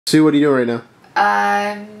Sue, what are you doing right now?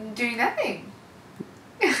 I'm doing nothing.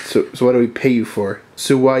 So what do we pay you for?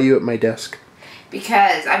 Sue, why are you at my desk?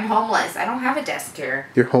 Because I'm homeless. I don't have a desk here.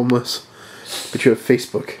 You're homeless, but you have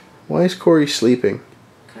Facebook. Why is Corey sleeping?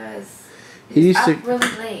 Because He's up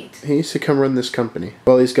really late. He needs to come run this company.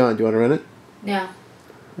 While he's gone, do you want to run it? No.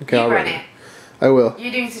 Okay, You I'll run it. I will.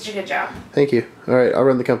 You're doing such a good job. Thank you. Alright, I'll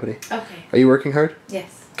run the company. Okay. Are you working hard?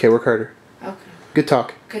 Yes. Okay, work harder. Okay. Good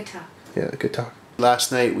talk. Good talk. Yeah, good talk.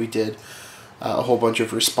 Last night we did a whole bunch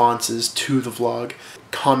of responses to the vlog,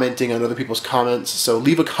 commenting on other people's comments. So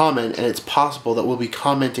leave a comment and it's possible that we'll be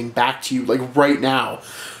commenting back to you like right now.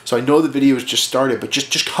 So I know the video has just started, but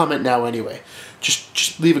just comment now anyway.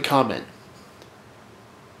 Just leave a comment.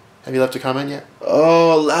 Have you left a comment yet?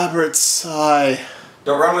 Oh, elaborate sigh.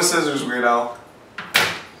 Don't run with scissors, Weird Al.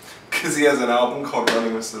 Because he has an album called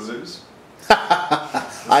Running with Scissors.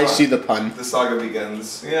 I see the pun. The saga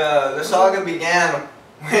begins. Yeah, the saga began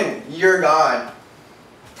when you're gone.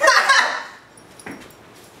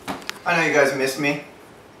 I know you guys missed me.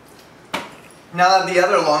 Now that the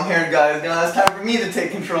other long-haired guy is gone, it's time for me to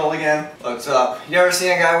take control again. What's up? You ever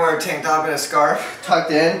seen a guy wear a tank top and a scarf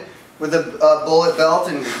tucked in with a bullet belt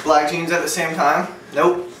and black jeans at the same time?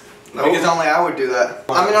 Nope. Because only I would do that.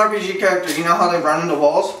 I'm an RPG character. You know how they run into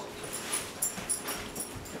walls?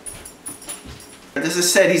 This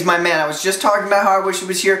is Sid. He's my man. I was just talking about how I wish he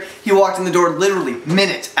was here. He walked in the door literally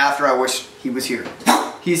minutes after I wish he was here.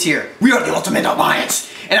 He's here. We are the ultimate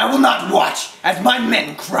alliance, and I will not watch as my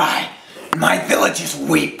men cry and my villages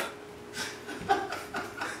weep.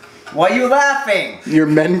 Why are you laughing? Your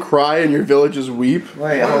men cry and your villages weep?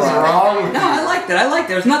 Wait, what's wrong with No, I liked it. I liked it.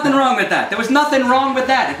 There was nothing wrong with that. There was nothing wrong with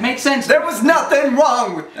that. It makes sense. There was nothing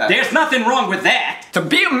wrong with that. There's nothing wrong with that. To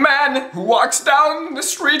be a man who walks down the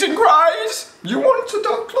street and cries, you want to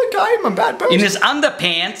look like I am a bad person. In his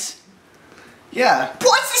underpants. Yeah.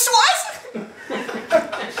 What's the slice?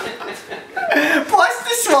 What's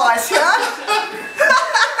the slice, huh?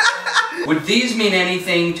 Would these mean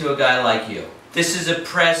anything to a guy like you? This is a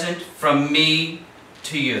present from me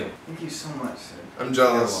to you. Thank you so much, Sid. I'm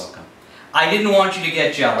jealous. You're welcome. I didn't want you to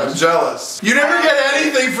get I'm jealous. jealous. You never get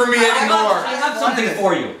anything from me anymore. I have something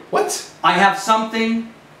for you. What? I have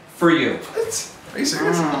something for you. What? Are you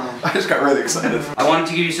serious? I just got really excited. I wanted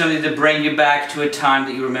to give you something to bring you back to a time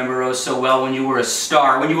that you remember oh so well, when you were a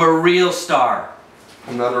star, when you were a real star.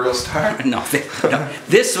 I'm not a real star. No,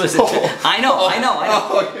 this was a I know.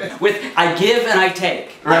 Oh, okay. With I give and I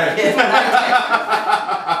take. Right. I give and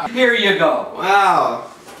I take. Here you go. Wow.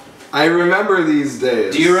 I remember these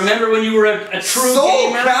days. Do you remember when you were a true Soul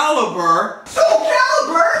gamer? Calibur. Soul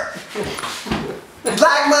Calibur!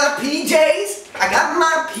 Like my PJs? I got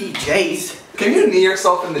my PJs. Can you knee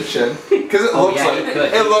yourself in the chin? Because it looks yeah, like you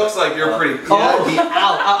could. it looks like you're pretty cool. I'll be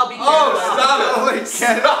Oh, stop it!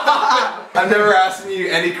 I'm never asking you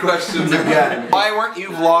any questions again. Why weren't you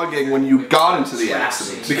vlogging when you got into the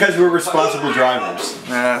accident? Because we're responsible drivers.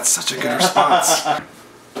 That's such a good response.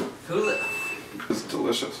 It's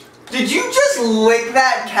delicious. Did you just lick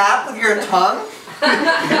that cap with your tongue?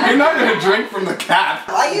 You're not gonna drink from the cap.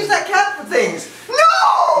 I use that cap for things.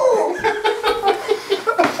 No!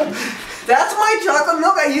 That's my chocolate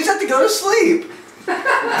milk. I use that to go to sleep. He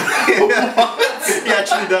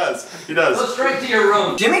actually does. He does. Go straight to your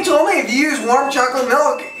room. Jimmy told me if you use warm chocolate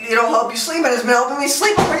milk, it'll help you sleep, and it's been helping me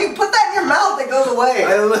sleep. But when you put that in your mouth, it goes away.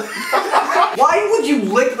 Why would you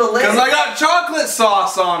lick the lid? Because I got chocolate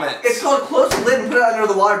sauce on it. It's called close the lid and put it under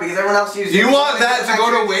the water because everyone else uses it. You want that to go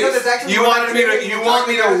to waste? You want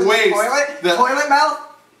me to waste the toilet mouth?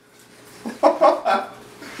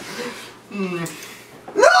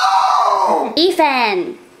 No!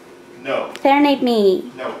 Ethan! No. Serenade me.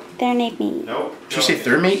 No. Serenade me. No. Did you say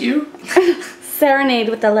thermate you? Serenade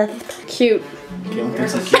with the lisp. Cute. Caitlin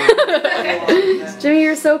thinks I'm cute. Jimmy,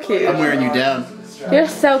 you're so cute. I'm wearing you down. You're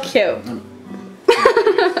so cute.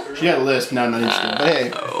 She got a lisp, now I'm not interested. But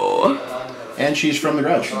hey. And she's from the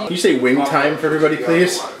garage. Can you say wing time for everybody,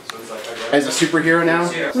 please? As a superhero now?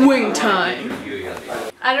 Wing time.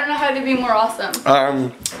 I don't know how to be more awesome.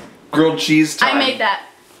 Grilled cheese time. I made that.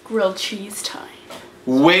 Grilled cheese time.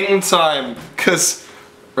 Wing time, because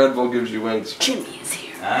Red Bull gives you wings. Jimmy is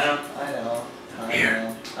here. I know.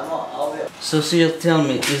 Here. I'll be. So Seal, tell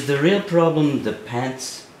me, is the real problem the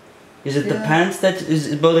pants? Is it the pants that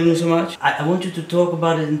is bothering you so much? I want you to talk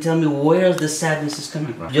about it and tell me where the sadness is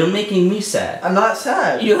coming from. You're making me sad. I'm not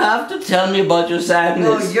sad. You have to tell me about your sadness.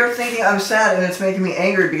 No, you're thinking I'm sad and it's making me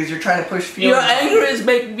angry because you're trying to push feelings. Your anger is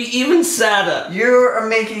making me even sadder. You're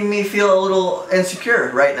making me feel a little insecure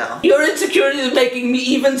right now. Your insecurity is making me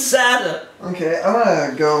even sadder. Okay, I'm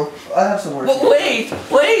gonna go. I have some work. But wait!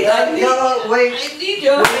 I need, No, wait. I need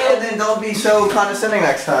your Wait, and help. then don't be so condescending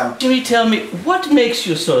next time. Jimmy, tell me, what makes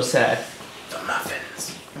you so sad? The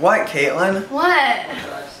muffins. What, Caitlin? What?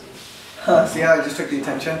 See how I just took the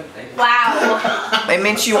attention? Wow. It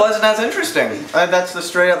means she wasn't as interesting. That's the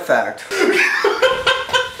straight up fact.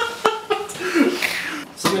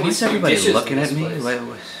 What's everybody looking at me?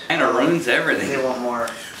 Kind of ruins everything. They want more,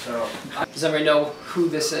 so. Does everybody know who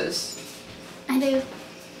this is? I do.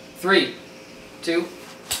 3, 2,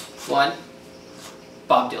 1.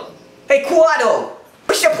 Bob Dylan. Hey, Corrado!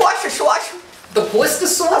 What's your posture sauce? The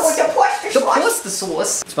Blistosaurus? What's your posture The sauce?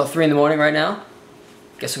 Blistosaurus. It's about 3 in the morning right now.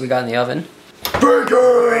 Guess what we got in the oven?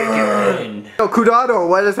 Bacon! Yo, Corrado,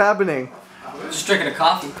 what is happening? Just drinking a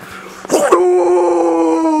coffee.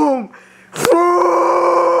 Vroom!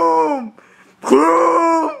 Vroom!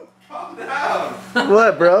 Vroom! Calm down.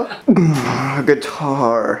 What, bro?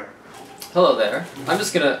 Guitar. Hello there. I'm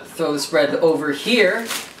just gonna throw this bread over here.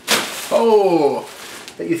 Oh,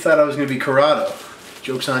 that you thought I was gonna be Corrado.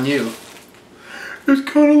 Joke's on you. It's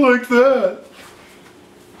kind of like that.